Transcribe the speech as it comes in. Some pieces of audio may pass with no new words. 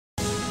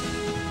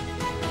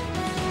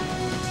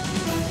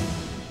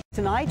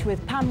Tonight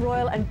with Pam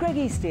Royal and Greg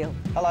Eastiel.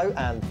 Hello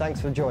and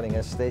thanks for joining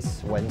us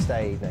this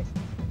Wednesday evening.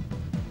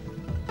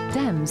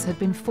 Dems had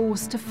been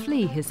forced to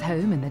flee his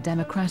home in the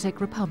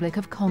Democratic Republic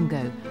of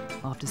Congo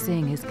after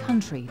seeing his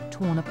country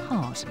torn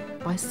apart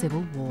by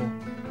civil war.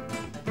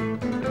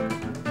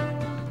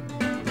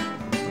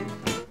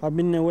 I've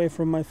been away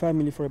from my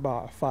family for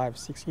about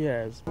 5-6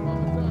 years.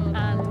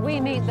 And we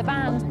meet the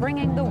band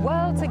bringing the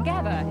world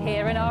together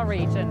here in our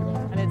region,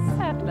 and it's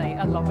certainly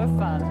a lot of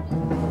fun.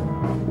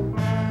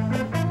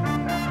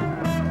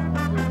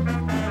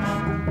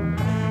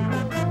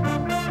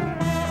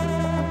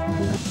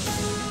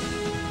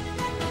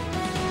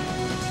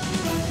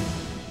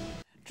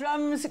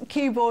 Drums,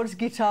 keyboards,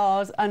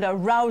 guitars and a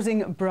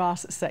rousing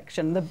brass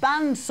section. The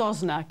band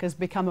Sosnak has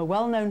become a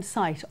well-known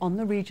sight on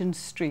the region's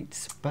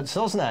streets. But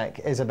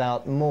Sosnak is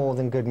about more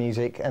than good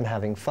music and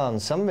having fun.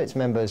 Some of its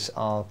members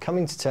are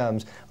coming to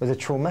terms with a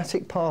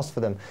traumatic past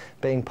for them.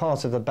 Being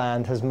part of the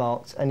band has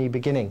marked a new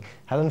beginning.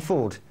 Helen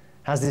Ford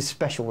has this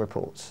special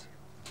report.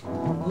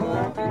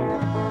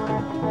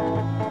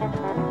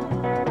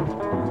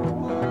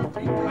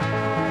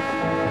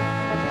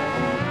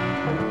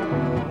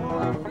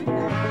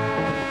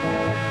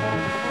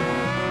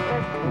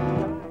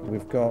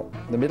 We've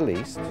got the Middle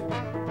East,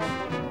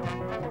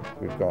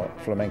 we've got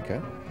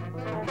flamenco,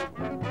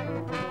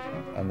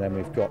 and then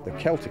we've got the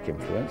Celtic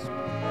influence,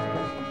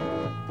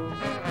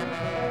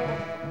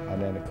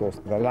 and then of course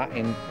the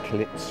Latin,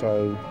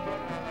 calypso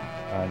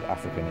and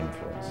African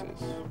influences.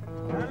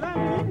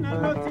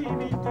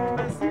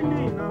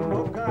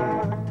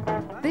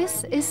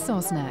 This is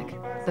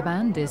Sosnak. The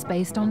band is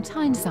based on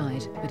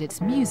Tyneside, but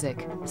its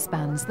music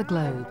spans the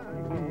globe.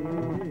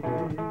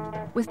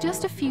 With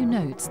just a few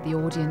notes, the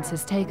audience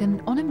is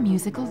taken on a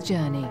musical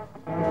journey.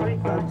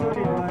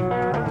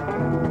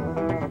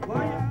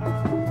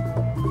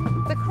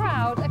 The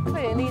crowd are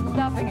clearly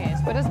loving it,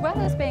 but as well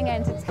as being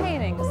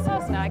entertaining,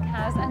 Sosnak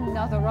has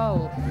another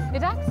role.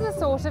 It acts as a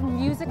sort of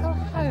musical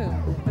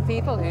home for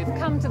people who've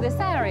come to this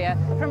area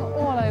from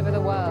all over the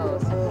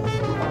world.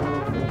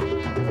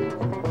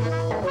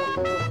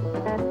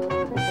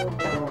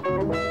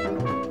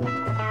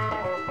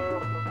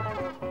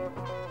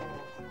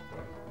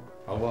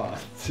 1,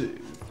 2,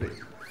 3,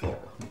 4.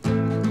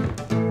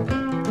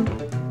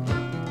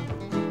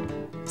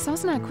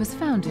 Sosnak was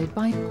founded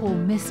by Paul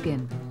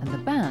MISKIN, and the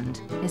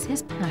band is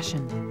his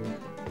passion.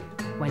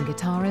 When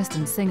guitarist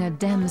and singer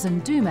Dems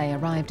and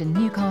NDUME arrived in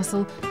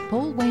Newcastle,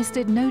 Paul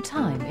wasted no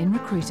time in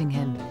recruiting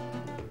him.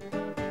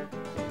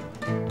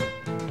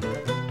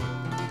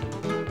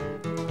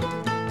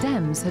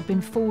 Dems had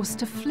been forced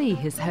to flee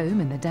his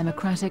home in the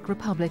Democratic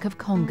Republic of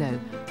Congo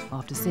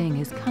after seeing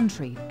his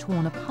country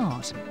torn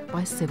apart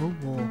by civil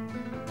war.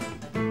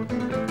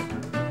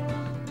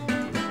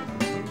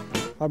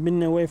 I've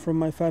been away from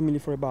my family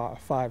for about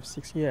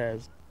 5-6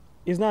 years.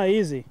 It's not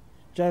easy,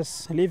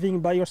 just living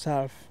by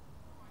yourself,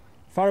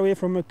 far away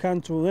from your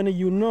country, when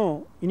you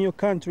know in your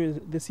country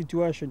the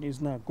situation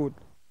is not good.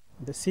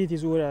 The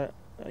cities where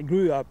I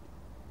grew up,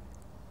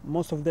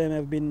 most of them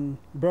have been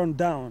burned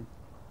down.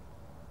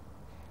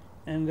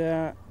 And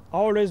I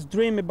always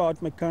dream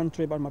about my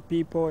country, about my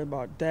people,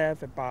 about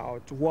death,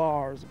 about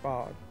wars,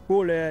 about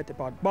bullets,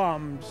 about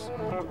bombs.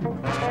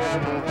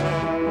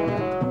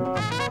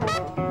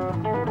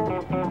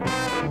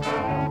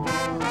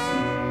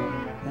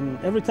 And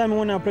every time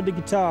when I play the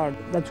guitar,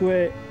 that's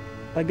where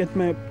I get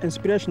my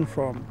inspiration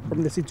from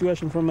the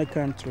situation from my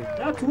country.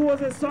 That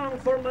was a song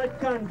for my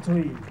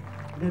country,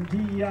 the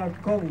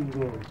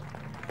DRCongo.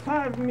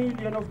 5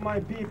 million of my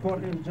people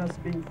have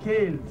just been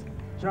killed.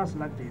 Just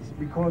like this,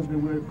 because they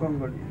were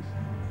Congolese.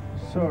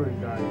 Sorry,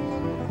 guys.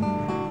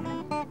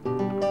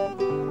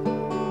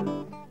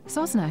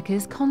 Sosnak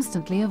is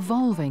constantly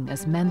evolving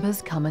as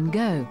members come and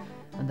go,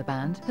 and the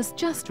band has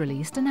just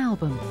released an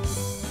album.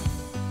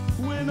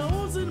 When I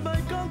was in my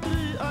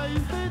country, I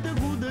had a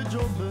good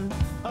job.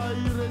 I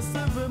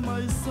received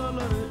my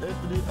salary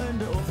at the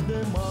end of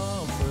the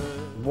month.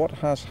 What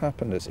has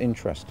happened that's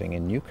interesting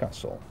in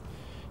Newcastle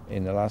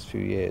in the last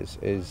few years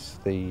is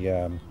the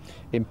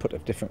input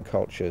of different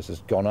cultures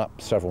has gone up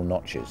several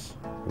notches.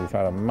 We've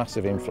had a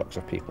massive influx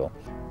of people,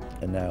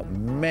 and now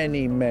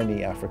many,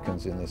 many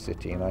Africans in the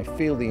city, and I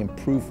feel the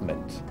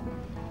improvement.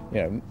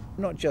 You know,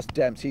 not just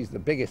Dems, he's the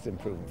biggest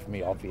improvement for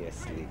me,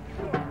 obviously.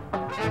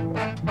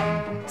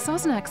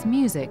 Sosnak's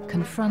music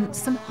confronts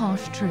some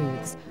harsh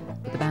truths,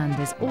 but the band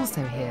is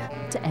also here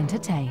to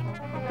entertain.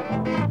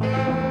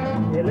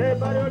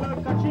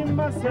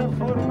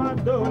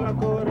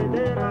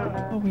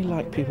 Well, we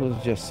like people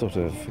to just sort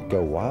of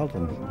go wild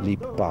and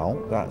leap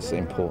about. That's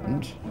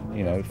important.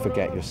 You know,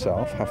 forget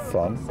yourself, have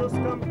fun.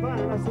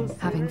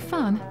 Having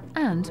fun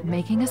and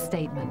making a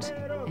statement.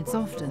 It's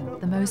often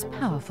the most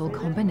powerful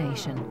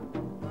combination.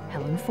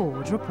 Helen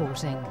Ford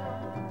reporting.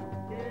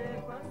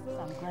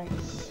 Sounds great.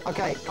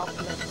 OK.